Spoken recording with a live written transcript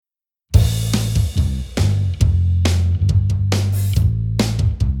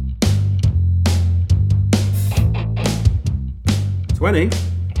20,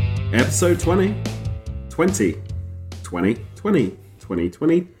 episode 20, 20, 20, 20, 20,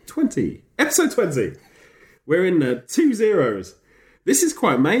 20, 20, episode 20. We're in 2 zeros. This is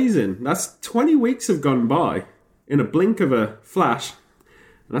quite amazing. That's 20 weeks have gone by in a blink of a flash.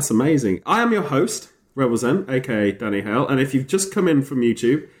 And that's amazing. I am your host, Rebel Zen, aka Danny Hale. And if you've just come in from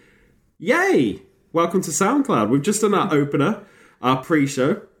YouTube, yay! Welcome to SoundCloud. We've just done our opener, our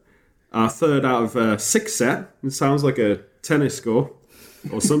pre-show, our third out of 6 set. It sounds like a tennis score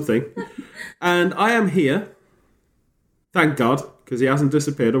or something. And I am here, thank God, because he hasn't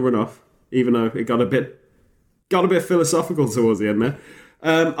disappeared or run off, even though it got a bit philosophical towards the end there.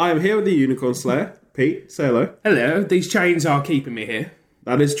 I am here with the Unicorn Slayer. Pete, say hello. Hello. These chains are keeping me here.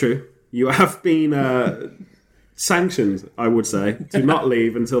 That is true. You have been sanctioned, I would say, to not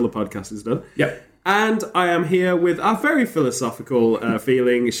leave until the podcast is done. Yep. And I am here with a very philosophical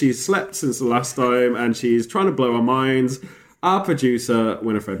feeling. She's slept since the last time, and she's trying to blow our minds. Our producer,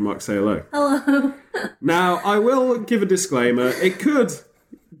 Winifred Mock, say hello. Hello. Now, I will give a disclaimer. It could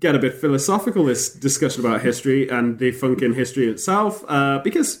get a bit philosophical, this discussion about history and debunking history itself,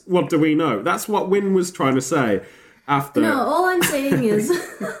 because what do we know? That's what Win was trying to say after... No, all I'm saying is...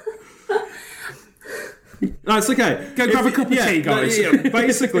 No, it's okay. Go grab a cup of tea, guys.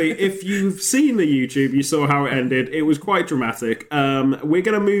 Basically, if you've seen the YouTube, you saw how it ended. It was quite dramatic. We're going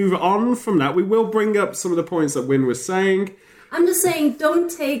to move on from that. We will bring up some of the points that Win was saying. I'm just saying, don't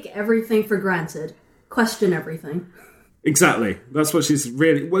take everything for granted. Question everything. Exactly. That's what she's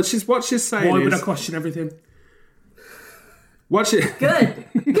really... What she's saying Why is... would I question everything?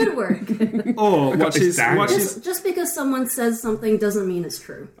 Good work. Or what she's... Just because someone says something doesn't mean it's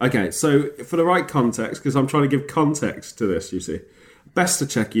true. Okay, so for the right context, because I'm trying to give context to this, you see, best to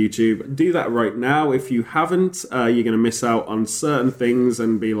check YouTube. Do that right now. If you haven't, you're going to miss out on certain things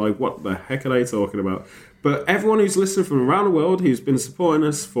and be like, what the heck are they talking about? But everyone who's listened from around the world, who's been supporting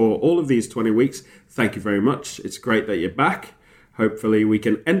us for all of these 20 weeks, thank you very much. It's great that you're back. Hopefully we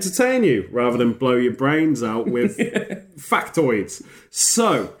can entertain you rather than blow your brains out with factoids.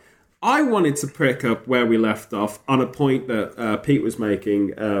 So, I wanted to pick up where we left off on a point that Pete was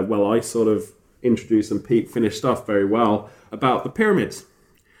making. I sort of introduced and Pete finished off very well about the pyramids.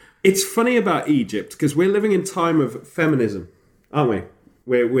 It's funny about Egypt because we're living in time of feminism, aren't we?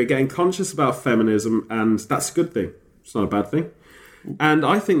 We're getting conscious about feminism, and that's a good thing. It's not a bad thing. And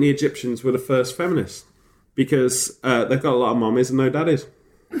I think the Egyptians were the first feminists because they've got a lot of mommies and no daddies.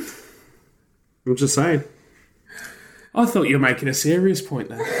 I'm just saying. I thought you were making a serious point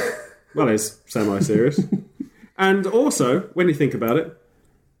there. Well, it's semi-serious. And also, when you think about it,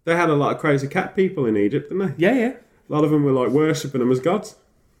 they had a lot of crazy cat people in Egypt, didn't they? Yeah. A lot of them were like worshipping them as gods.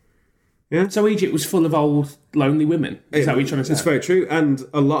 Yeah. So Egypt was full of old, lonely women? Is that what you're trying to say? It's very true. And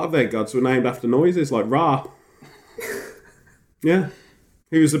a lot of their gods were named after noises, like Ra. Yeah.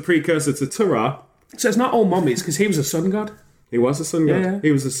 He was the precursor to Turra. So it's not all mummies, because he was a sun god? He was a sun god. Yeah.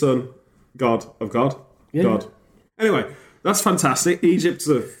 He was the sun god of God. Yeah. God. Anyway, that's fantastic. Egypt's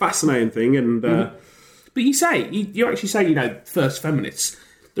a fascinating thing. And But you say, you actually say, first feminists.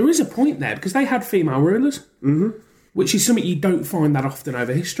 There is a point there, because they had female rulers, which is something you don't find that often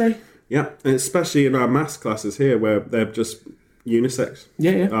over history. Yeah, and especially in our maths classes here, where they're just unisex.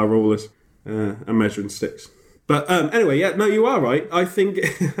 Yeah. Our rulers and measuring sticks. But anyway, you are right. I think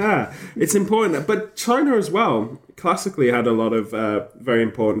it's important. But China as well, classically had a lot of very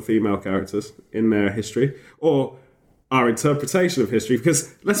important female characters in their history, or our interpretation of history.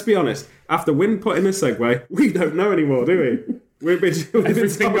 Because let's be honest, after Win put in a segue, we don't know anymore, do we?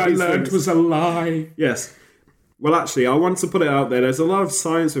 Everything I learned was a lie. Yes. Well, actually, I want to put it out there. There's a lot of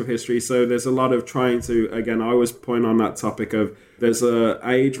science of history, so there's a lot of trying to, again, I always point on that topic of there's an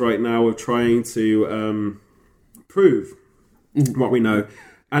age right now of trying to prove what we know.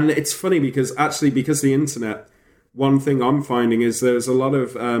 And it's funny because of the internet, one thing I'm finding is there's a lot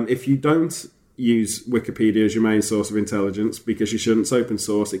of, if you don't use Wikipedia as your main source of intelligence, because you shouldn't, it's open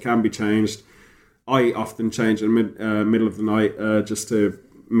source, it can be changed. I often change in the middle of the night just to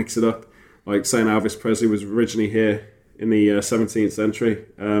mix it up. Like saying Elvis Presley was originally here in the 17th century,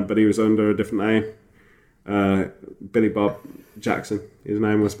 but he was under a different name. Billy Bob Jackson, his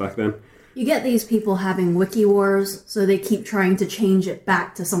name was back then. You get these people having wiki wars, so they keep trying to change it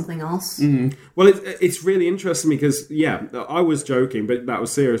back to something else. Mm-hmm. Well, it's really interesting because, I was joking, but that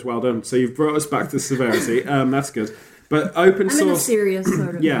was serious. Well done. So you've brought us back to severity. That's good. But open source... I'm in a serious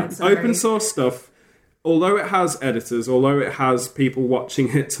sort of mood, sorry. Open source stuff... Although it has editors, although it has people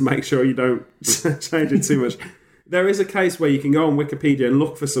watching it to make sure you don't change it too much, there is a case where you can go on Wikipedia and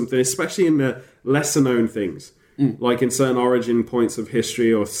look for something, especially in the lesser known things. like in certain origin points of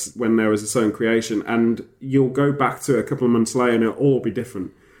history or when there was a certain creation, and you'll go back to it a couple of months later and it'll all be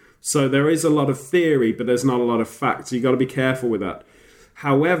different. So there is a lot of theory, but there's not a lot of facts. You've got to be careful with that.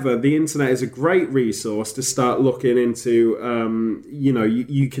 However, the internet is a great resource to start looking into,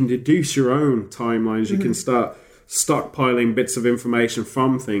 you can deduce your own timelines. You can start stockpiling bits of information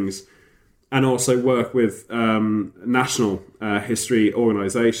from things, and also work with national history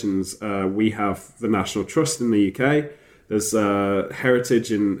organisations. We have the National Trust in the UK. There's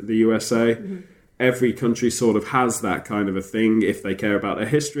Heritage in the USA. Every country sort of has that kind of a thing if they care about their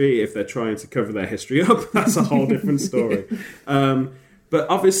history. If they're trying to cover their history up, that's a whole different story. But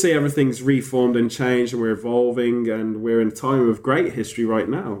obviously everything's reformed and changed, and we're evolving, and we're in a time of great history right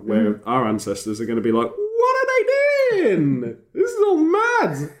now where our ancestors are going to be like, what are they doing? This is all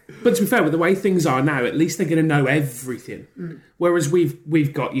mad. But to be fair, with the way things are now, at least they're going to know everything. Whereas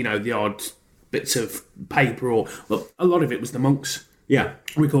we've got, the odd bits of paper, or a lot of it was the monks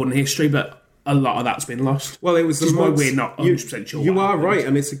recording history, but a lot of that's been lost. Well, it was the monks. Why we're not 100% sure. You are right,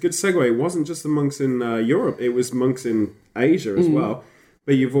 and it's a good segue. It wasn't just the monks in Europe; it was monks in Asia as well.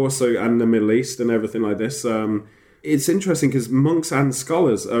 But you've also, and the Middle East and everything like this. It's interesting because monks and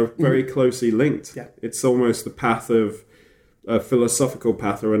scholars are very closely linked. Yeah. It's almost the path of a philosophical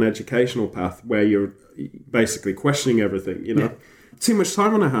path or an educational path where you're basically questioning everything. Too much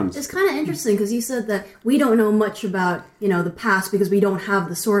time on our hands. It's kind of interesting because you said that we don't know much about, the past because we don't have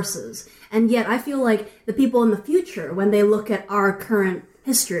the sources. And yet I feel like the people in the future, when they look at our current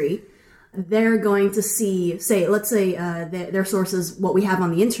history, they're going to see, let's say their sources, what we have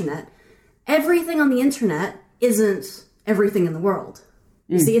on the internet. Everything on the internet isn't everything in the world.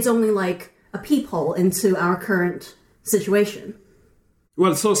 You see, it's only like a peephole into our current situation.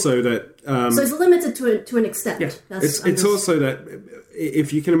 Well, it's also that... so it's limited to an extent. Yeah. It's also that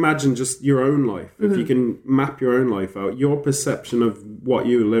if you can imagine just your own life, if you can map your own life out, your perception of what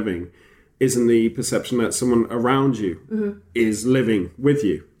you're living isn't the perception that someone around you is living with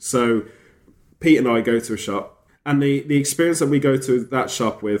you. So Pete and I go to a shop, and the experience that we go to that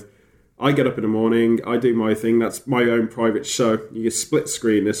shop with, I get up in the morning, I do my thing, that's my own private show. You can split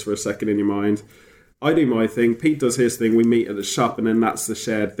screen this for a second in your mind. I do my thing, Pete does his thing, we meet at the shop, and then that's the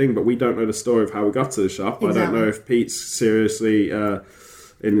shared thing, but we don't know the story of how we got to the shop. Exactly. I don't know if Pete's seriously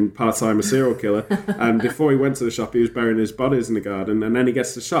in part-time a serial killer, and before he went to the shop, he was burying his bodies in the garden, and then he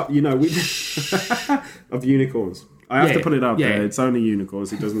gets to the shop, of unicorns. I have to put it out there, it's only unicorns,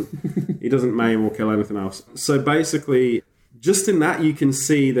 he doesn't maim or kill anything else. So basically, just in that you can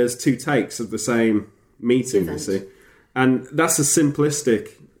see there's two takes of the same meeting, you see. And that's a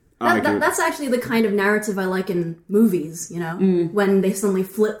simplistic that's actually the kind of narrative I like in movies, when they suddenly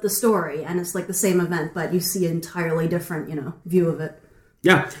flip the story and it's like the same event, but you see an entirely different, view of it.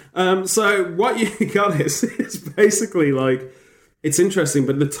 Yeah. So what you got is basically like, it's interesting,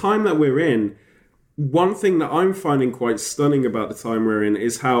 but the time that we're in, one thing that I'm finding quite stunning about the time we're in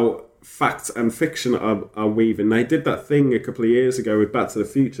is how fact and fiction are weaving. They did that thing a couple of years ago with Back to the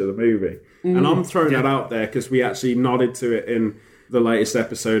Future, the movie. And I'm throwing that out there because we actually nodded to it in the latest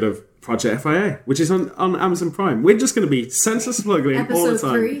episode of Project FIA, which is on Amazon Prime. We're just going to be senseless plugging all the time.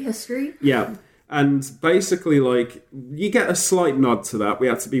 Episode 3, history. Yeah. And basically, like, you get a slight nod to that. We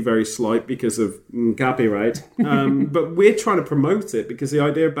had to be very slight because of copyright. But we're trying to promote it because the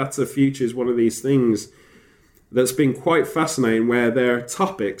idea of Back to the Future is one of these things that's been quite fascinating, where their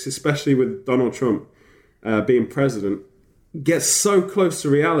topics, especially with Donald Trump being president, get so close to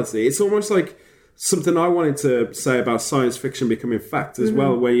reality. It's almost like something I wanted to say about science fiction becoming fact as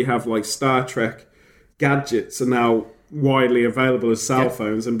well, where you have like Star Trek gadgets are now widely available as cell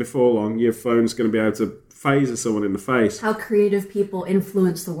phones, and before long your phone's going to be able to phaser someone in the face. How creative people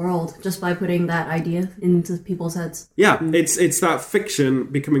influence the world just by putting that idea into people's heads. Yeah, it's that fiction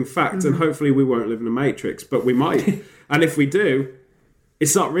becoming fact, and hopefully we won't live in a matrix, but we might. And if we do,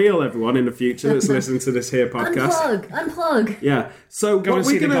 it's not real, everyone in the future that's listening to this here podcast. Unplug. Yeah. So go and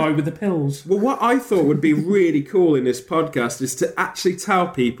see the guy with the pills. Well, what I thought would be really cool in this podcast is to actually tell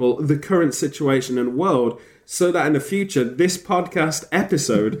people the current situation in the world, so that in the future, this podcast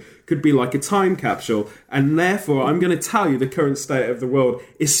episode could be like a time capsule. And therefore, I'm going to tell you the current state of the world,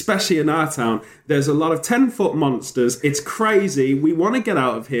 especially in our town. There's a lot of 10-foot monsters. It's crazy. We want to get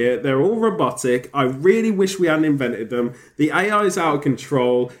out of here. They're all robotic. I really wish we hadn't invented them. The AI is out of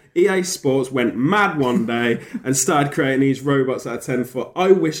control. EA Sports went mad one day and started creating these robots that are 10 foot.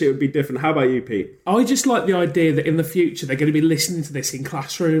 I wish it would be different. How about you, Pete? I just like the idea that in the future, they're going to be listening to this in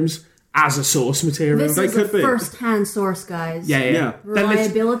classrooms. as a source material. This They is could a be. first-hand source, guys. Yeah. Yeah. They're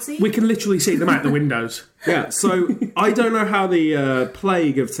Reliability? we can literally see them out the windows. Yeah, so I don't know how the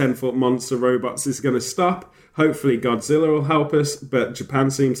plague of 10-foot monster robots is going to stop. Hopefully Godzilla will help us, but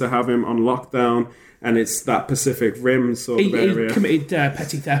Japan seems to have him on lockdown, and it's that Pacific Rim sort of He area. committed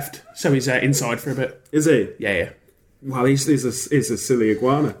petty theft, so he's inside for a bit. Is he? Yeah. Well, he's a silly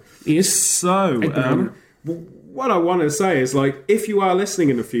iguana. He is. So, banana. what I want to say is, like, if you are listening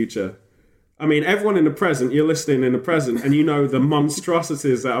in the future, I mean, everyone in the present, you're listening in the present, and you know the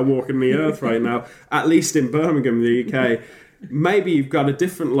monstrosities that are walking the earth right now, at least in Birmingham, the UK. Maybe you've got a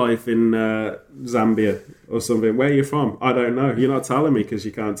different life in Zambia or something. Where are you from? I don't know. You're not telling me because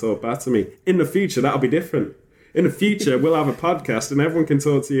you can't talk back to me. In the future, that'll be different. In the future, we'll have a podcast and everyone can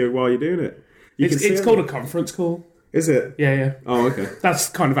talk to you while you're doing it. It's called a conference call. Is it? Yeah. Oh, okay. That's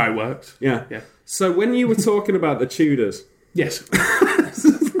kind of how it works. Yeah. Yeah. So when you were talking about the Tudors, Yes.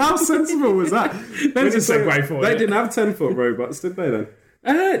 how sensible was that? There's a segue for They you. didn't have 10-foot robots, did they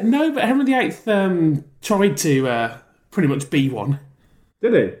then? No, but Henry VIII tried to pretty much be one.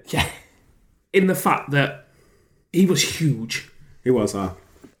 Did he? Yeah. In the fact that he was huge He was,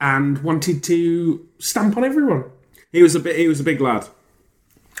 and wanted to stamp on everyone. He was a big lad.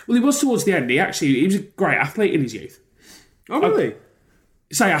 Well, he was towards the end. He was a great athlete in his youth. Oh, really?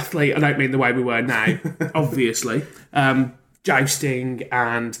 Say athlete, I don't mean the way we were now, obviously. Jousting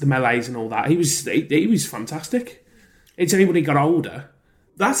and the melees and all that. He was fantastic. It's only when he got older.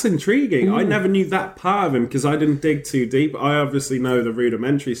 That's intriguing. I never knew that part of him because I didn't dig too deep. I obviously know the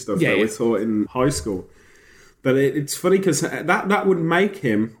rudimentary stuff that we taught in high school. But it's funny because that would make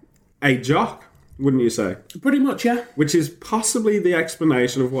him a jock, wouldn't you say? Pretty much, yeah. Which is possibly the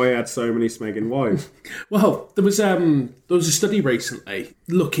explanation of why he had so many smegging wives. Well, there was a study recently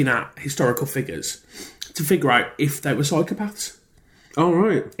looking at historical figures to figure out if they were psychopaths Oh,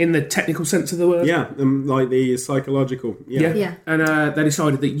 right. in the technical sense of the word. Yeah, like the psychological. Yeah. And they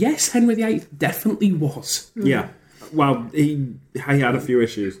decided that yes, Henry VIII definitely was. Yeah. Well, he had a few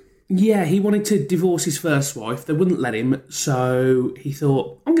issues. Yeah, he wanted to divorce his first wife. They wouldn't let him, so he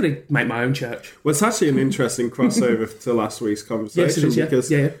thought, I'm going to make my own church. Well, it's actually an interesting crossover to last week's conversation Yes, it is, yeah. because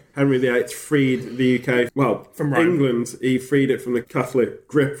Yeah. Henry VIII freed the UK, well, From Rome. England, he freed it from the Catholic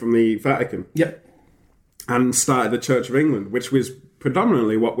grip from the Vatican Yep. and started the Church of England, which was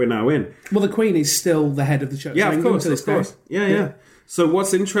predominantly what we're now in. Well, the Queen is still the head of the Church Yeah, of of England course, to this of course. day. Yeah. So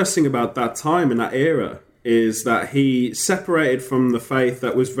what's interesting about that time and that era is that he separated from the faith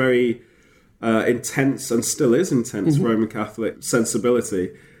that was very intense and still is intense Roman Catholic sensibility.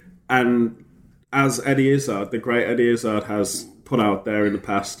 And as Eddie Izzard, the great Eddie Izzard, has put out there in the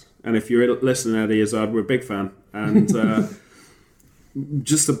past, and if you're listening to Eddie Izzard, we're a big fan. And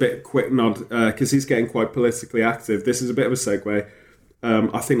just a bit quick nod, because he's getting quite politically active. This is a bit of a segue.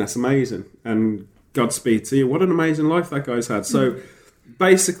 I think that's amazing. And Godspeed to you. What an amazing life that guy's had. So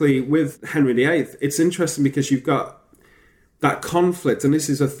basically, with Henry VIII, it's interesting because you've got that conflict, and this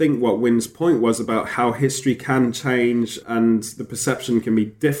is, I think, what Wynn's point was about how history can change and the perception can be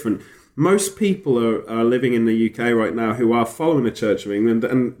different. Most people are living in the UK right now who are following the Church of England,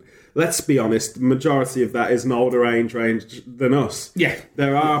 and let's be honest, the majority of that is an older age range than us. Yeah.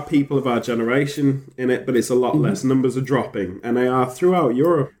 There are people of our generation in it, but it's a lot less. Numbers are dropping, and they are throughout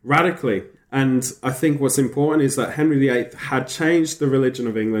Europe radically. And I think what's important is that Henry VIII had changed the religion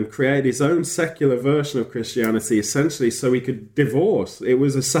of England, created his own secular version of Christianity, essentially, so he could divorce. It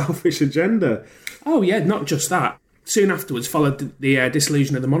was a selfish agenda. Oh, yeah, not just that. Soon afterwards followed the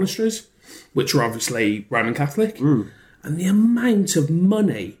dissolution of the monasteries, which were obviously Roman Catholic. And the amount of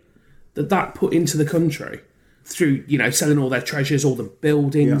money that put into the country through, selling all their treasures, all the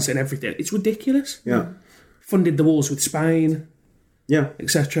buildings and everything. It's ridiculous. Yeah. Funded the wars with Spain, Yeah.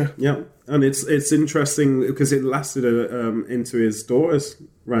 etc. Yeah. And it's interesting because it lasted into his daughter's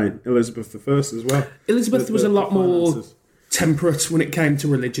reign, Elizabeth I as well. Elizabeth was a lot more finances. temperate when it came to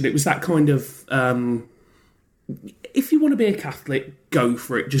religion. It was that kind of, if you want to be a Catholic, go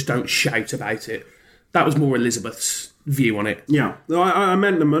for it. Just don't shout about it. That was more Elizabeth's view on it. Yeah, no, I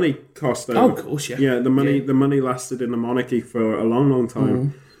meant the money cost. Though. Oh, of course, yeah. Yeah, the money lasted in the monarchy for a long, long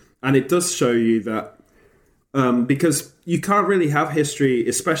time, and it does show you that because you can't really have history,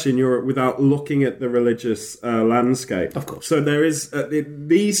 especially in Europe, without looking at the religious landscape. Of course. So there is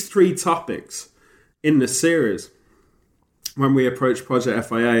these three topics in the series. When we approach Project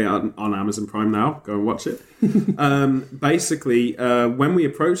FIA on Amazon Prime now, go and watch it. Basically, when we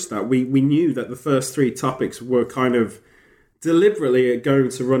approached that, we knew that the first three topics were kind of deliberately going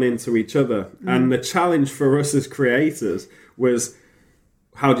to run into each other. And the challenge for us as creators was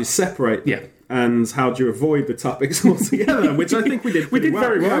how do you separate them? Yeah. and how do you avoid the topics altogether, which I think we did pretty well.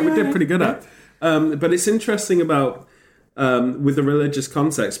 very well. Yeah, we did pretty good at. But it's interesting about with the religious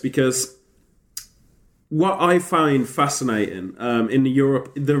context, because what I find fascinating in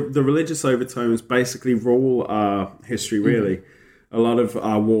Europe, the religious overtones basically rule our history, really. Mm-hmm. A lot of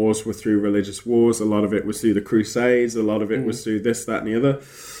our wars were through religious wars. A lot of it was through the Crusades. A lot of it was through this, that, and the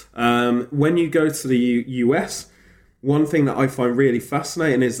other. When you go to the US, one thing that I find really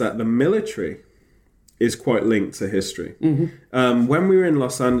fascinating is that the military is quite linked to history. Mm-hmm. When we were in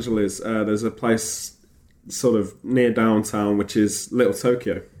Los Angeles, there's a place sort of near downtown, which is Little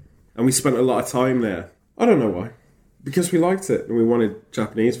Tokyo. And we spent a lot of time there. I don't know why. Because we liked it and we wanted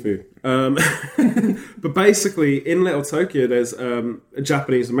Japanese food. But basically, in Little Tokyo, there's a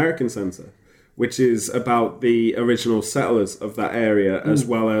Japanese American Center, which is about the original settlers of that area, as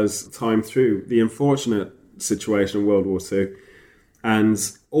well as time through the unfortunate situation in World War II. And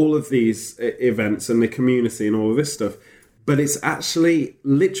all of these events and the community and all of this stuff. But it's actually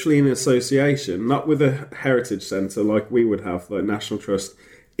literally an association, not with a heritage centre like we would have, like National Trust.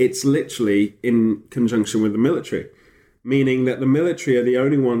 It's literally in conjunction with the military, meaning that the military are the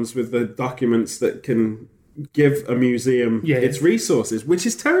only ones with the documents that can give a museum its resources, which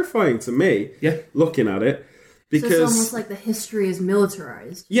is terrifying to me, looking at it. Because so it's almost like the history is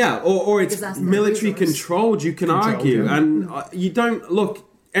militarized. Yeah, or it's military controlled, you can argue. Yeah. And you don't, look,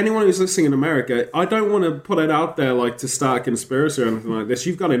 anyone who's listening in America, I don't want to put it out there like to start a conspiracy or anything like this.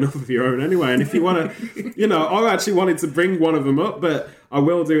 You've got enough of your own anyway. And if you want to, I actually wanted to bring one of them up, but I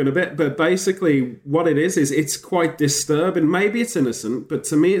will do in a bit. But basically what it is it's quite disturbing. Maybe it's innocent, but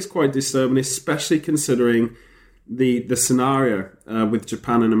to me it's quite disturbing, especially considering the scenario with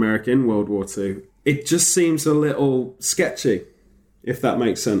Japan and America in World War II. It just seems a little sketchy, if that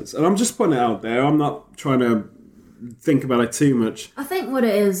makes sense. And I'm just putting it out there. I'm not trying to think about it too much. I think what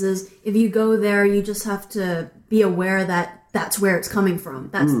it is if you go there, you just have to be aware that that's where it's coming from.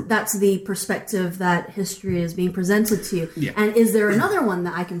 That's the perspective that history is being presented to you. Yeah. And is there another one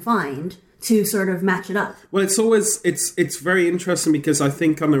that I can find to sort of match it up? Well, it's very interesting, because I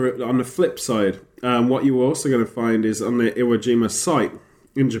think on the flip side, what you're also going to find is on the Iwo Jima site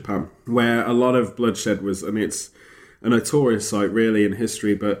in Japan, where a lot of bloodshed was, and it's a notorious site really in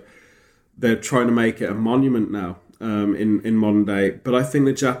history, but they're trying to make it a monument now in modern day. But I think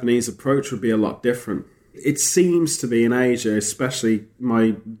the Japanese approach would be a lot different. It seems to be in Asia, especially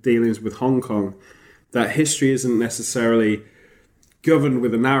my dealings with Hong Kong, that history isn't necessarily governed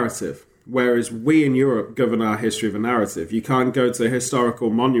with a narrative, whereas we in Europe govern our history with a narrative. You can't go to a historical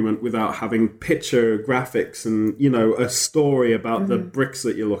monument without having picture graphics and, a story about the bricks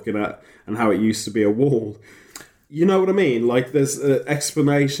that you're looking at and how it used to be a wall. You know what I mean? Like there's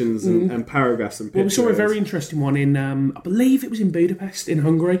explanations and paragraphs and pictures. Well, we saw a very interesting one in, I believe it was in Budapest in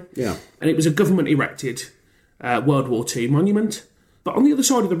Hungary. Yeah. And it was a government-erected World War II monument. But on the other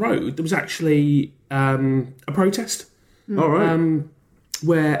side of the road, there was actually a protest. All right.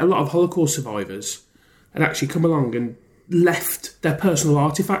 Where a lot of Holocaust survivors had actually come along and left their personal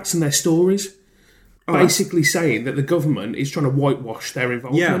artefacts and their stories, basically saying that the government is trying to whitewash their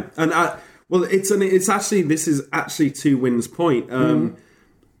involvement. Yeah, and this is actually To Win's point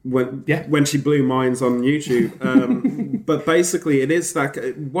when she blew minds on YouTube. But basically, it is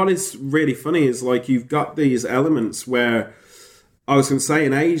that what is really funny is like you've got these elements where I was going to say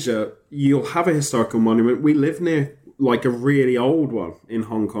in Asia you'll have a historical monument. We live near like a really old one in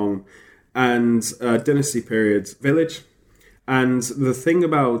Hong Kong and dynasty period village. And the thing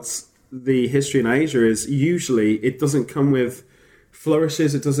about the history in Asia is usually it doesn't come with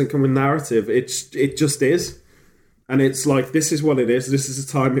flourishes, it doesn't come with narrative, it just is. And it's like, this is what it is, this is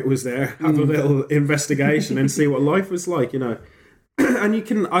the time it was there, have a little investigation and see what life was like, And you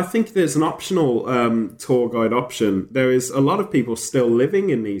can, I think there's an optional tour guide option. There is a lot of people still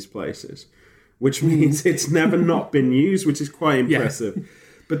living in these places, which means it's never not been used, which is quite impressive. Yeah.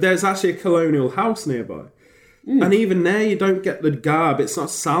 But there's actually a colonial house nearby. And even there, you don't get the garb. It's not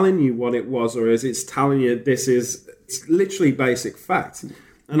selling you what it was or is. It's telling you it's literally basic fact.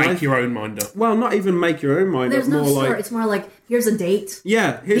 And make your own mind up. Well, not even make your own mind There's up. No more story. like, it's more like, here's a date.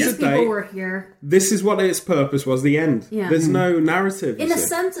 Yeah, here's a date. These people were here. This is what its purpose was, the end. Yeah. There's no narrative. In a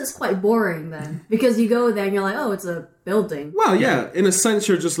sense, it's quite boring then. Because you go there and you're like, oh, it's a building. Well, yeah. In a sense,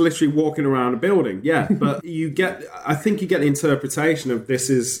 you're just literally walking around a building. Yeah. But I think you get the interpretation of this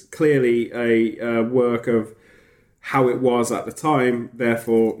is clearly a work of how it was at the time.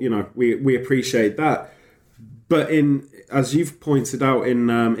 Therefore, we appreciate that. But as you've pointed out,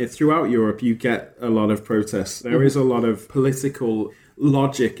 throughout Europe, you get a lot of protests. There is a lot of political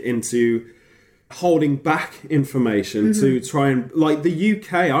logic into holding back information to try and, like the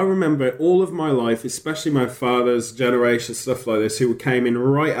UK, I remember all of my life, especially my father's generation, stuff like this, who came in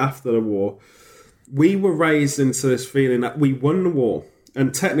right after the war. We were raised into this feeling that we won the war,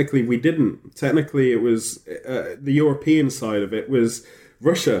 and technically we didn't. Technically it was the European side of it was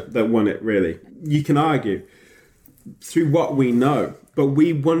Russia that won it, really. You can argue through what we know, but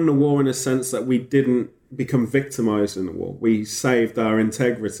we won the war in a sense that we didn't become victimized in the war. We saved our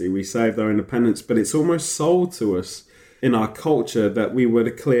integrity, we saved our independence, but it's almost sold to us in our culture that we were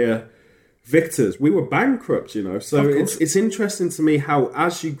the clear victors. We were bankrupt, you know. So it's interesting to me how,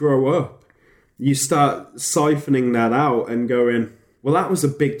 as you grow up, you start siphoning that out and going, well, that was a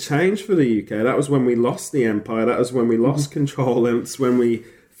big change for the UK. That was when we lost the empire. That was when we lost control. And it's when we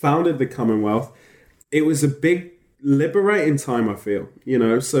founded the Commonwealth. It was a big liberating time, I feel, you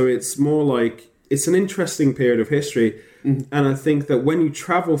know. So it's more like, it's an interesting period of history. And I think that when you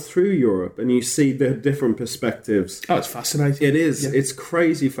travel through Europe and you see the different perspectives... Oh, it's fascinating. It is. Yeah. It's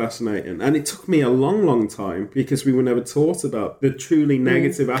crazy fascinating. And it took me a long, long time because we were never taught about the truly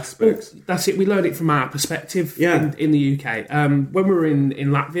negative aspects. Well, that's it. We learned it from our perspective in the UK. When we were in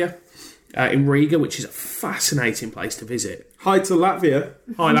Latvia, in Riga, which is a fascinating place to visit. Hi to Latvia.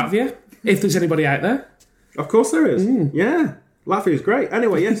 Hi, Latvia. If there's anybody out there. Of course there is. Yeah. Latvia is great.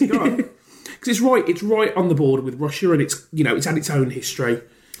 Anyway, yes, go on. Because it's right on the border with Russia, and it's had its own history.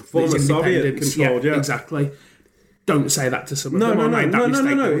 Former Soviet controlled, yeah, exactly. Don't say that to someone.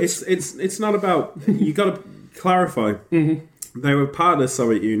 No. It's not about. You got to clarify. They were part of the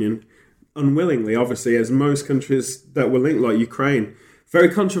Soviet Union, unwillingly, obviously, as most countries that were linked, like Ukraine. Very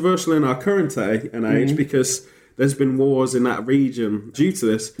controversial in our current day and age because there's been wars in that region due to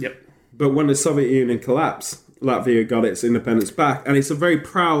this. Yep. But when the Soviet Union collapsed, Latvia got its independence back, and it's a very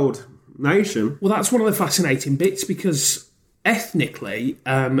proud nation. Well, that's one of the fascinating bits because ethnically,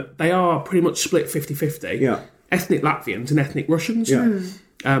 they are pretty much split 50-50. Yeah. Ethnic Latvians and ethnic Russians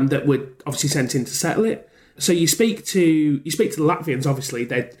that were obviously sent in to settle it. So you speak to the Latvians, obviously,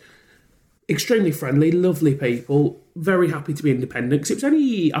 they're extremely friendly, lovely people, very happy to be independent. Because it was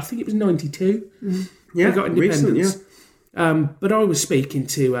only, I think it was 92. Yeah, they got independence. Recent, yeah. But I was speaking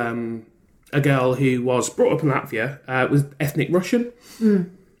to a girl who was brought up in Latvia, was ethnic Russian.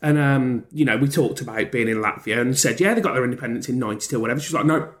 And, we talked about being in Latvia and said, yeah, they got their independence in 92 or whatever. She's like,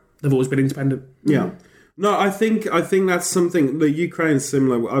 no, they've always been independent. Yeah. No, I think that's something. The Ukraine's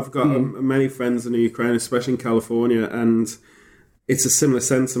similar. I've got many friends in the Ukraine, especially in California, and it's a similar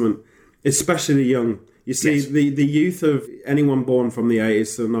sentiment, especially the young. You see, the youth of anyone born from the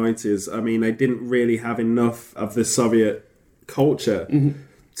 80s to the 90s, I mean, they didn't really have enough of the Soviet culture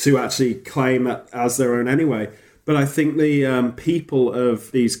to actually claim that as their own anyway. But I think the people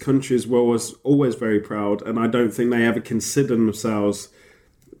of these countries were always very proud, and I don't think they ever considered themselves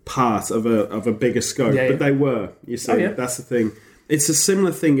part of a bigger scope. But they were. You see, that's the thing. It's a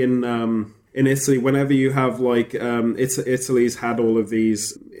similar thing in Italy. Whenever you have Italy's had all of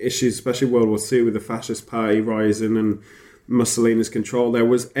these issues, especially World War II with the fascist party rising and Mussolini's control, there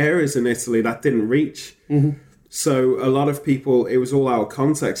was areas in Italy that didn't reach. So a lot of people, it was all out of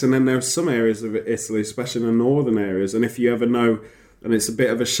context. And then there are some areas of Italy, especially in the northern areas. And if you ever know, and it's a bit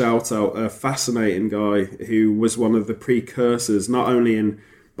of a shout out, a fascinating guy who was one of the precursors, not only in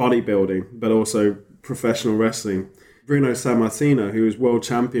bodybuilding, but also professional wrestling. Bruno Sammartino, who was world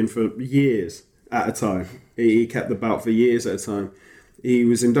champion for years at a time. He kept the belt for years at a time. He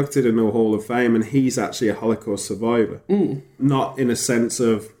was inducted in the Hall of Fame, and he's actually a Holocaust survivor. Not in a sense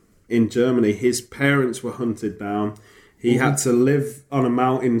of, in Germany, his parents were hunted down. He had to live on a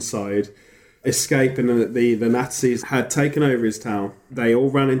mountainside, escaping the Nazis had taken over his town. They all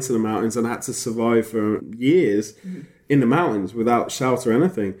ran into the mountains and had to survive for years in the mountains without shelter or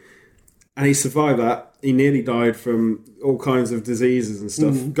anything. And he survived that. He nearly died from all kinds of diseases and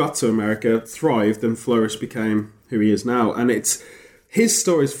stuff. Got to America, thrived, and flourished, became who he is now. And his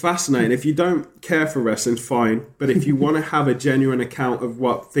story is fascinating. If you don't care for wrestling, fine. But if you want to have a genuine account of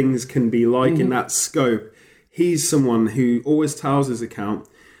what things can be like in that scope, he's someone who always tells his account.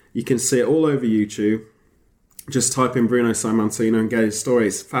 You can see it all over YouTube. Just type in Bruno Sammartino and get his story.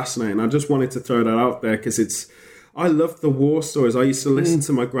 It's fascinating. I just wanted to throw that out there because I love the war stories. I used to listen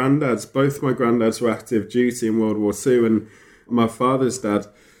to my granddads. Both my granddads were active duty in World War II, and my father's dad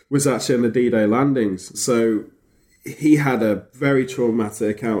was actually in the D-Day landings. So he had a very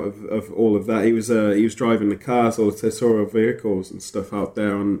traumatic account of all of that. He was driving the cars, all the territorial vehicles and stuff out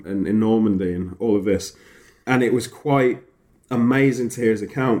there in Normandy and all of this. And it was quite amazing to hear his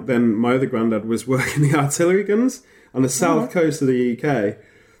account. Then my other granddad was working the artillery guns on the south coast of the UK.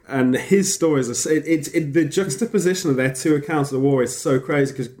 And his stories, the juxtaposition of their two accounts of the war is so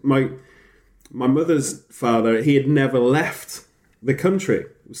crazy because my mother's father, he had never left the country.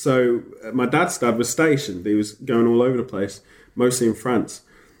 So my dad's dad was stationed. He was going all over the place, mostly in France.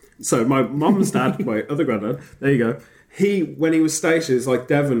 So my mum's dad, my other granddad, there you go. When he was stationed, it's like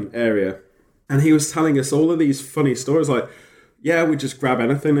Devon area. And he was telling us all of these funny stories like, yeah, we just grab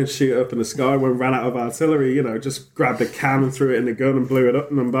anything and shoot it up in the sky. When we ran out of artillery, just grabbed a can and threw it in the gun and blew it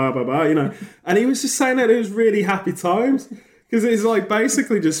up and then blah, blah, blah, And he was just saying that it was really happy times. Because it's like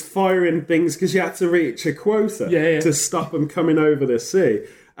basically just firing things because you had to reach a quota to stop them coming over the sea.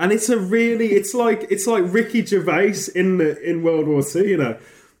 And it's like Ricky Gervais in World War II,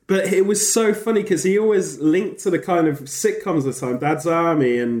 But it was so funny because he always linked to the kind of sitcoms of the time, Dad's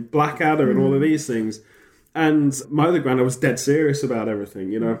Army and Blackadder and all of these things. And my other granddad was dead serious about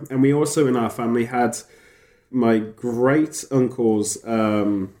everything, And we also in our family had my great uncle's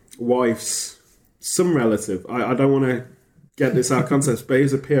wife's some relative. I don't want to get this out of context, but he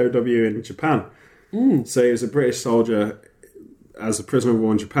was a POW in Japan. So he was a British soldier as a prisoner of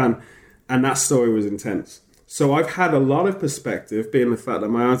war in Japan. And that story was intense. So I've had a lot of perspective, being the fact that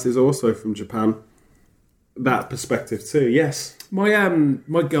my aunt is also from Japan. That perspective too, yes. My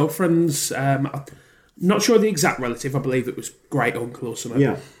girlfriend's... not sure the exact relative. I believe it was great uncle or something.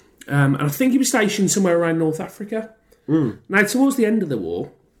 Yeah. And I think he was stationed somewhere around North Africa. Now, towards the end of the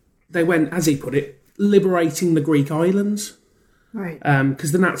war, they went, as he put it, liberating the Greek islands. Right.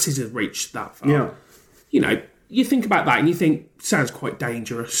 Because the Nazis had reached that far. Yeah. You think about that and you think, sounds quite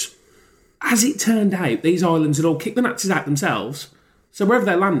dangerous. As it turned out, these islands had all kicked the Nazis out themselves. So wherever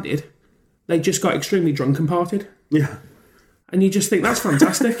they landed, they just got extremely drunk and partied. Yeah. And you just think, that's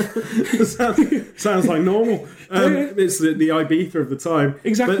fantastic. sounds like normal. It's the Ibiza of the time.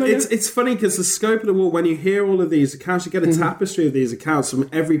 Exactly. But it's funny because the scope of the war, when you hear all of these accounts, you get a tapestry of these accounts from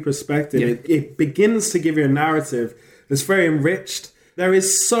every perspective. Yeah. It begins to give you a narrative that's very enriched. There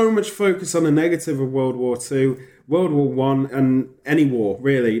is so much focus on the negative of World War II, World War One, and any war,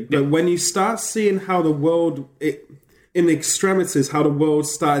 really. But when you start seeing how the world, in the extremities, how the world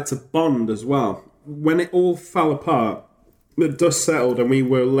started to bond as well, when it all fell apart, the dust settled and we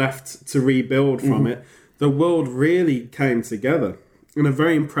were left to rebuild from it, the world really came together in a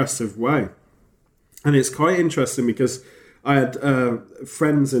very impressive way. And it's quite interesting because I had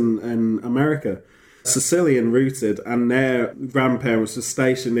friends in America, Sicilian rooted, and their grandparents were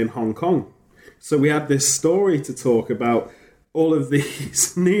stationed in Hong Kong. So we had this story to talk about. All of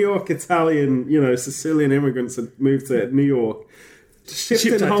these New York Italian, Sicilian immigrants had moved to New York,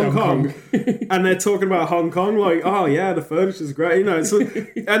 shipped in Hong Kong. And they're talking about Hong Kong like, oh yeah, the furniture's great, So,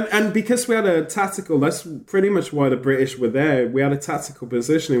 and because we had a tactical, that's pretty much why the British were there. We had a tactical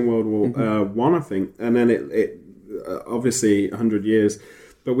position in World War One, I think, and then it obviously 100 years.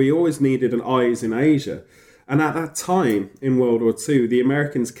 But we always needed an eyes in Asia. And at that time, in World War II, the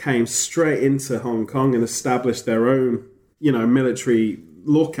Americans came straight into Hong Kong and established their own, military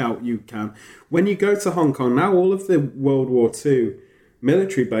lookout you can. When you go to Hong Kong, now all of the World War II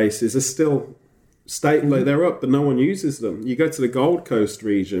military bases are still like they're up, but no one uses them. You go to the Gold Coast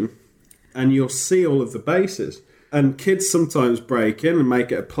region and you'll see all of the bases. And kids sometimes break in and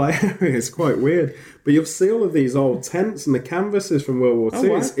make it a play area. It's quite weird. But you'll see all of these old tents and the canvases from World War II.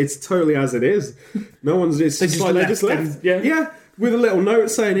 Wow. It's totally as it is. No one's... It's just like they just left. Yeah. With a little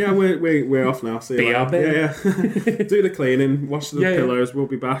note saying, yeah, we're off now. See you later. Yeah. Do the cleaning, wash the pillows. We'll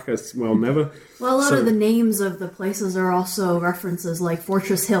be back as well, never. Well, a lot of the names of the places are also references, like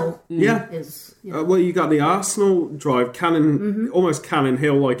Fortress Hill. Yeah. Well, you got the Arsenal Drive, almost Cannon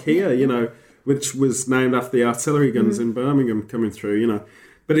Hill, like here, which was named after the artillery guns in Birmingham coming through,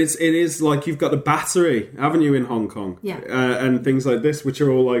 But it is like you've got the Battery, haven't you, in Hong Kong? Yeah. And things like this, which are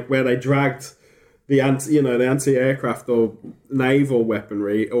all like where they dragged the anti-aircraft or naval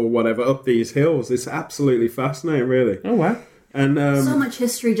weaponry or whatever up these hills. It's absolutely fascinating, really. Oh, wow. And so much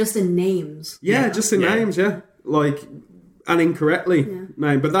history just in names. Yeah, just in names, and incorrectly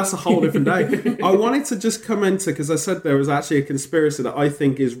named, but that's a whole different day. I wanted to just come into, because I said there was actually a conspiracy that I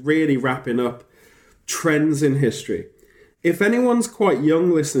think is really wrapping up trends in history. If anyone's quite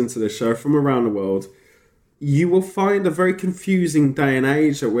young listening to this show from around the world, you will find a very confusing day and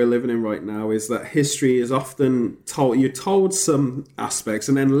age that we're living in right now is that history is often told, you're told some aspects,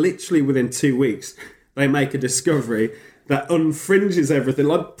 and then literally within 2 weeks, they make a discovery that unfringes everything,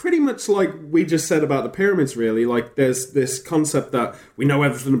 like pretty much like we just said about the pyramids, really. Like there's this concept that we know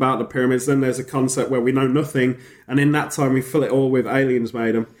everything about the pyramids, then there's a concept where we know nothing, and in that time we fill it all with aliens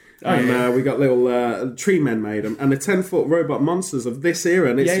made them. We got little tree men made them, and the 10-foot robot monsters of this era,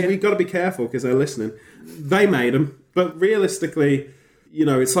 and we've got to be careful because they're listening. They made them, but realistically,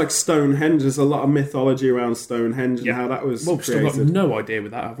 it's like Stonehenge. There's a lot of mythology around Stonehenge and how that was created. We've still got no idea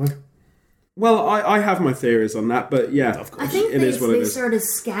with that, have we? Well, I have my theories on that, but yeah, Of course. I think it is what it they is. started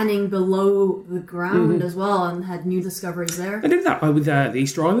scanning below the ground as well and had new discoveries there. They did that with the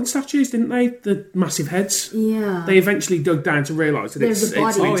Easter Island statues, didn't they? The massive heads. Yeah. They eventually dug down to realise that There's it's a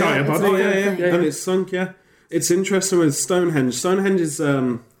body. the Oh, entire yeah, body. it's all yeah, thing. and it's sunk. Yeah, it's interesting with Stonehenge. Stonehenge is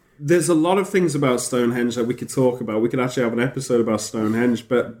there's a lot of things about Stonehenge that we could talk about. We could actually have an episode about Stonehenge,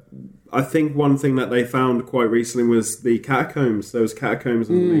 but I think one thing that they found quite recently was the catacombs. There was catacombs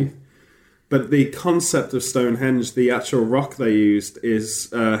underneath. But the concept of Stonehenge, the actual rock they used, is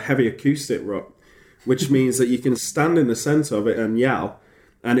heavy acoustic rock, which means that you can stand in the centre of it and yell,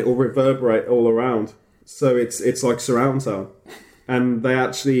 and it will reverberate all around. So it's like surround sound. And they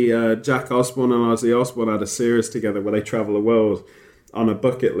actually, Jack Osborne and Ozzy Osbourne had a series together where they travel the world on a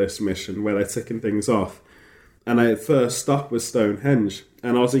bucket list mission where they're ticking things off. And their first stop was Stonehenge.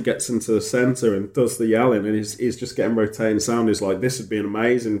 And Ozzy gets into the centre and does the yelling, and he's just getting rotating sound. He's like, "This would be an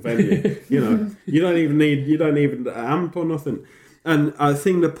amazing venue." You don't even amp or nothing. And I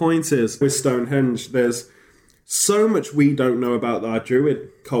think the point is with Stonehenge, there's so much we don't know about our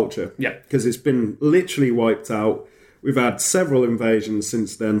Druid culture. Yeah, because it's been literally wiped out. We've had several invasions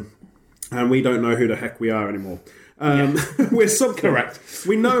since then, and we don't know who the heck we are anymore. We're something. Correct.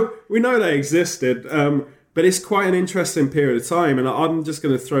 We know they existed. But it's quite an interesting period of time, and I'm just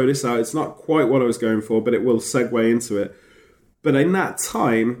going to throw this out. It's not quite what I was going for, but it will segue into it. But in that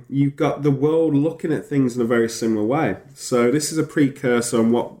time, you've got the world looking at things in a very similar way. So this is a precursor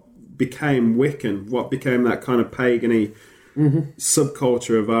on what became Wiccan, what became that kind of pagan-y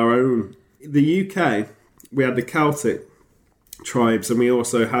subculture of our own. The UK, we had the Celtic tribes, and we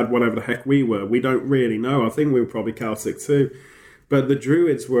also had whatever the heck we were. We don't really know. I think we were probably Celtic too. But the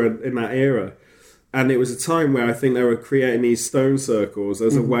Druids were in that era. And it was a time where I think they were creating these stone circles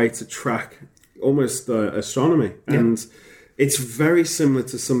as a way to track almost astronomy. Yeah. And it's very similar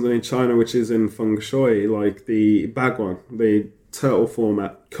to something in China, which is in feng shui, like the Bagwan, the turtle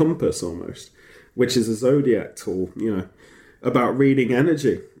format compass almost, which is a zodiac tool, about reading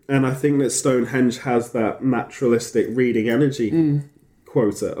energy. And I think that Stonehenge has that naturalistic reading energy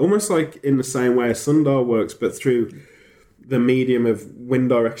quota, almost like in the same way a sundial works, but through the medium of wind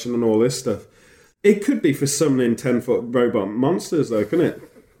direction and all this stuff. It could be for summoning 10-foot robot monsters, though, couldn't it?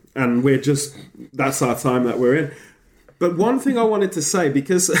 And that's our time that we're in. But one thing I wanted to say,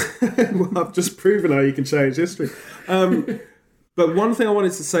 because I've just proven how you can change history. But one thing I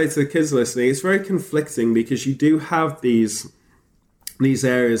wanted to say to the kids listening, it's very conflicting because you do have these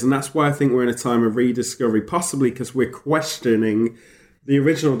areas, and that's why I think we're in a time of rediscovery, possibly because we're questioning the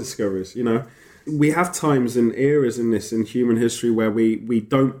original discoveries, We have times and eras in human history where we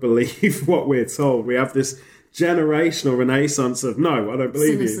don't believe what we're told. We have this generational renaissance of, no, I don't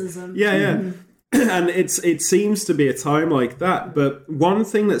believe cynicism. you. Yeah. And it seems to be a time like that. But one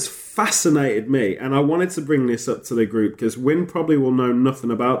thing that's fascinated me, and I wanted to bring this up to the group, because Wynne probably will know nothing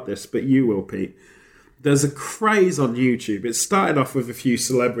about this, but you will, Pete. There's a craze on YouTube. It started off with a few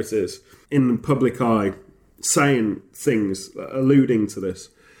celebrities in the public eye saying things alluding to this.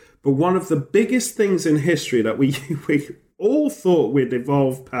 But one of the biggest things in history that we all thought we'd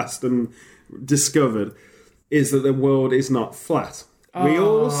evolved past and discovered is that the world is not flat. We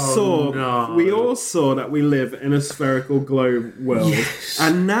all saw that we live in a spherical globe world. Yes.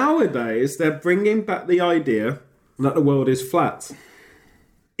 And nowadays they're bringing back the idea that the world is flat.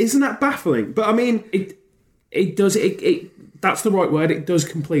 Isn't that baffling? But I mean, it does. That's the right word. It does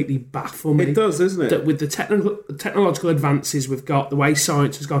completely baffle me. It does, isn't it? That with the technological advances we've got, the way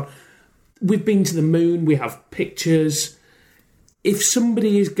science has gone, we've been to the moon, we have pictures. If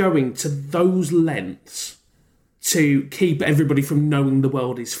somebody is going to those lengths to keep everybody from knowing the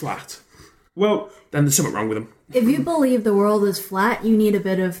world is flat, well, then there's something wrong with them. If you believe the world is flat, you need a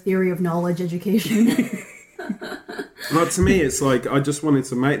bit of theory of knowledge education. Well, to me, it's like, I just wanted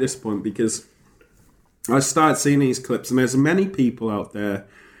to make this point because I started seeing these clips, and there's many people out there,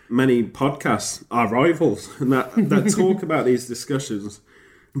 many podcasts, our rivals, that talk about these discussions,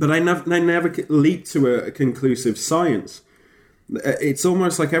 but they never lead to a conclusive science. It's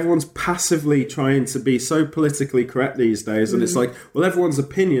almost like everyone's passively trying to be so politically correct these days, and it's like, well, everyone's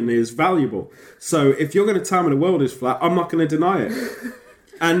opinion is valuable. So if you're going to tell me the world is flat, I'm not going to deny it.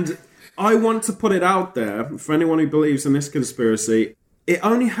 And I want to put it out there for anyone who believes in this conspiracy. It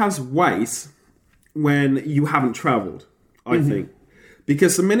only has weight when you haven't travelled, I think.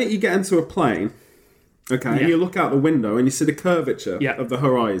 Because the minute you get into a plane, and you look out the window and you see the curvature of the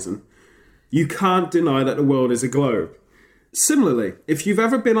horizon, you can't deny that the world is a globe. Similarly, if you've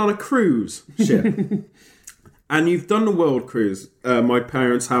ever been on a cruise ship and you've done the world cruise, my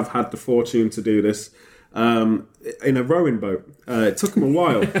parents have had the fortune to do this. in a rowing boat. It took them a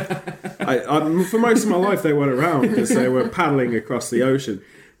while. For most of my life, they weren't around because they were paddling across the ocean.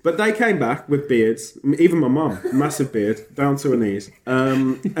 But they came back with beards. Even my mum, massive beard, down to her knees.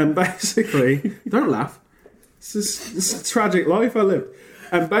 And basically, don't laugh. This is a tragic life I lived.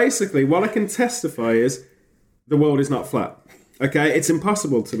 And basically, what I can testify is the world is not flat. Okay? It's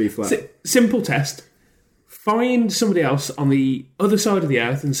impossible to be flat. Simple test. Find somebody else on the other side of the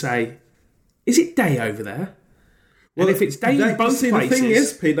earth and say, is it day over there? Well, and if it's day in both places... The thing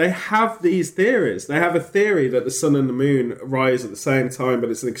is, Pete, they have these theories. They have a theory that the sun and the moon rise at the same time, but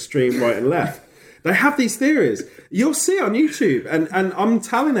it's an extreme right and left. They have these theories. You'll see it on YouTube. And I'm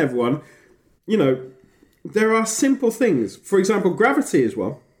telling everyone, there are simple things. For example, gravity as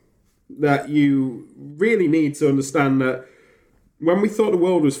well, that you really need to understand that when we thought the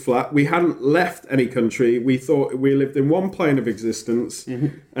world was flat, we hadn't left any country. We thought we lived in one plane of existence,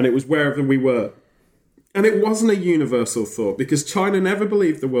 and it was wherever we were. And it wasn't a universal thought, because China never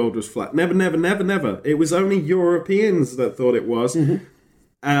believed the world was flat. Never, never, never, never. It was only Europeans that thought it was. The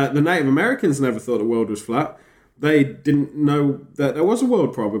Native Americans never thought the world was flat. They didn't know that there was a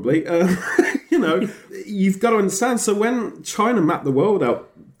world, probably. You've got to understand. So when China mapped the world out,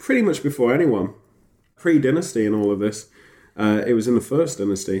 pretty much before anyone, pre-dynasty and all of this, it was in the first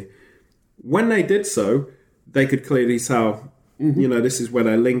dynasty. When they did so, they could clearly tell... this is where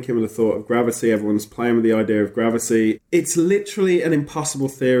they link in with the thought of gravity. Everyone's playing with the idea of gravity. It's literally an impossible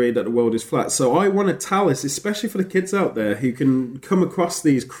theory that the world is flat. So I want to tell this, especially for the kids out there who can come across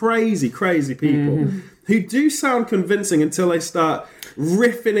these crazy, crazy people who do sound convincing until they start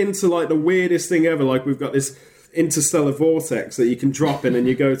riffing into like the weirdest thing ever. Like we've got this interstellar vortex that you can drop in and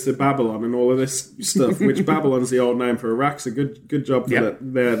you go to Babylon and all of this stuff, which Babylon's the old name for Iraq. So good job for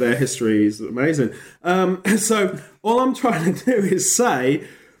their history is amazing. So all I'm trying to do is say,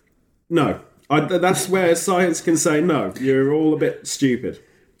 no. That's where science can say, no, you're all a bit stupid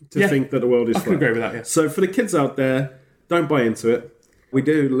to think that the world is flat. I can agree with that, yeah. So for the kids out there, don't buy into it. We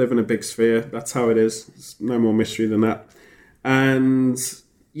do live in a big sphere. That's how it is. There's no more mystery than that. And...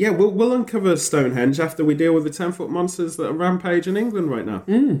 yeah, we'll uncover Stonehenge after we deal with the 10-foot monsters that are rampaging England right now.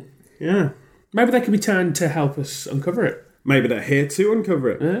 Yeah. Maybe they could be turned to help us uncover it. Maybe they're here to uncover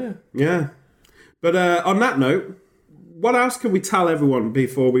it. Yeah. But on that note, what else can we tell everyone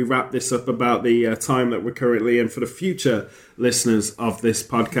before we wrap this up about the time that we're currently in for the future listeners of this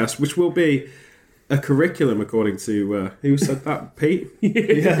podcast, which will be a curriculum, according to... who said that? Pete?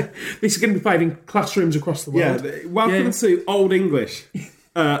 Yeah. This is going to be played in classrooms across the world. Yeah. Welcome to Old English.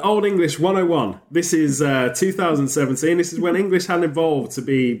 Old English 101. This is 2017. This is when English hadn't evolved to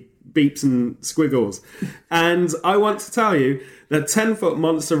be beeps and squiggles. And I want to tell you that 10-foot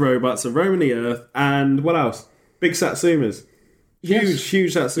monster robots are roaming the earth. And what else? Big Satsumas.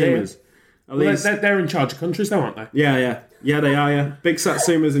 Huge Satsumas. Yeah. Well, they're in charge of countries, though, aren't they? Yeah, they are, yeah. Big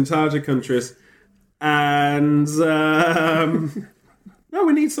Satsumas in charge of countries. And... no,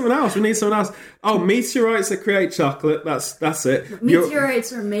 we need someone else. Oh, meteorites that create chocolate. That's it.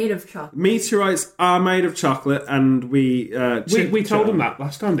 Meteorites are made of chocolate. Meteorites are made of chocolate, and we told them that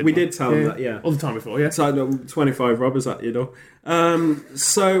last time, didn't we? We did tell them that, yeah. All the time before, yeah. So 25 robbers at your door. And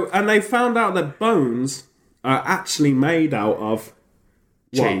they found out that bones are actually made out of...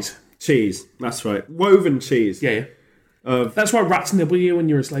 cheese. What? Cheese, that's right. Woven cheese. Yeah. That's why rats nibble you when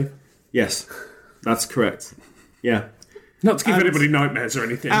you're asleep. Yes, that's correct. Yeah. Not to give anybody nightmares or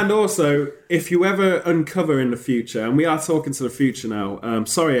anything. And also, if you ever uncover in the future, and we are talking to the future now,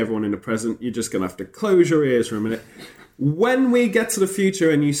 sorry everyone in the present, you're just going to have to close your ears for a minute. When we get to the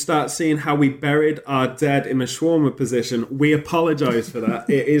future and you start seeing how we buried our dead in a shawarma position, we apologise for that.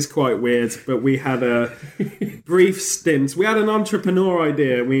 It is quite weird, but we had a brief stint. We had an entrepreneur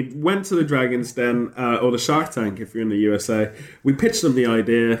idea. We went to the Dragon's Den, or the Shark Tank if you're in the USA. We pitched them the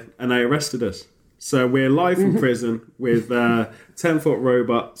idea, and they arrested us. So we're live from prison with 10-foot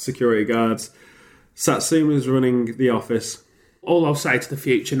robot security guards. Satsuma's running the office. All I'll say to the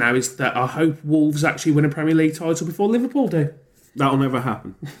future now is that I hope Wolves actually win a Premier League title before Liverpool do. That'll never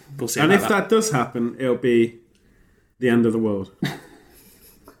happen. We'll see. And if that does happen, it'll be the end of the world.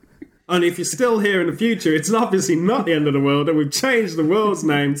 And if you're still here in the future, it's obviously not the end of the world, and we've changed the world's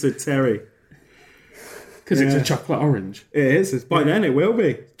name to Terry. Because it's a chocolate orange. It is. By then it will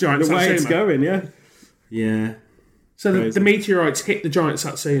be. Giant the way Satsuma. It's going, yeah. Yeah. So the meteorites hit the giant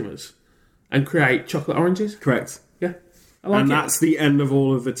Satsumas and create chocolate oranges? Correct. Yeah. I like and it. That's the end of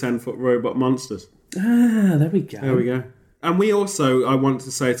all of the 10-foot robot monsters. Ah, there we go. There we go. And we also, I want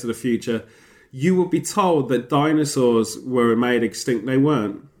to say to the future, you will be told that dinosaurs were made extinct. They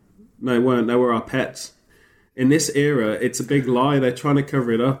weren't. They were our pets. in this era, it's a big lie. They're trying to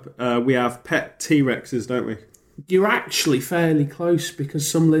cover it up. We have pet T-Rexes, don't we? You're actually fairly close because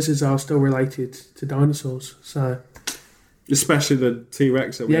some lizards are still related to dinosaurs. So, especially the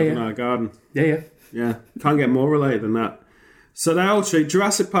T-Rex that we have in our garden. Yeah. Can't get more related than that. So they all true.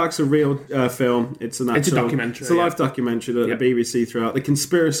 Jurassic Park's a real film. It's a documentary. It's a live documentary that the BBC threw out. The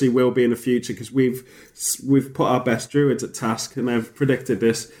conspiracy will be in the future because we've put our best druids at task and they've predicted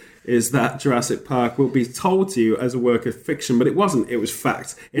this. Is that Jurassic Park will be told to you as a work of fiction, but it wasn't. It was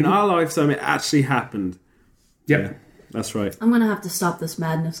fact. In our lifetime, it actually happened. Yep. Yeah, that's right. I'm going to have to stop this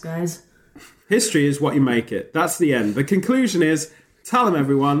madness, guys. History is what you make it. That's the end. The conclusion is, tell them,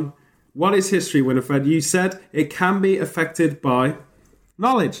 everyone, what is history, Winifred? You said it can be affected by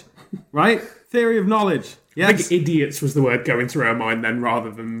knowledge, right? Theory of knowledge. Yes. I think idiots was the word going through our mind then rather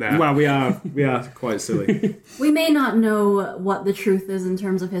than... Well, we are quite silly. We may not know what the truth is in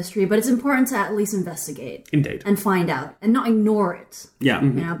terms of history, but it's important to at least investigate. Indeed. And find out. And not ignore it. Yeah.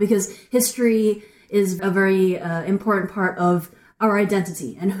 You know, because history is a very important part of our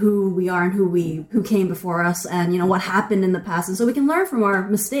identity and who we are and who came before us and, you know, what happened in the past. And so we can learn from our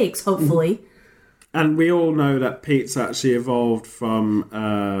mistakes, hopefully. And we all know that Pete's actually evolved from...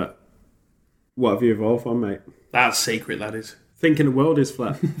 what have you evolved from, mate? That's secret, that is. Thinking the world is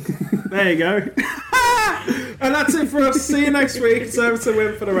flat. There you go. And that's it for us. See you next week. It's over to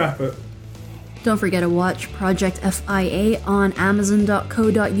Wim for the wrap-up. Don't forget to watch Project FIA on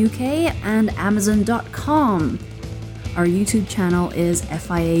Amazon.co.uk and Amazon.com. Our YouTube channel is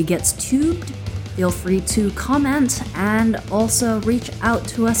FIA Gets Tubed. Feel free to comment and also reach out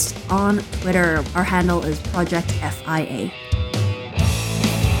to us on Twitter. Our handle is Project FIA.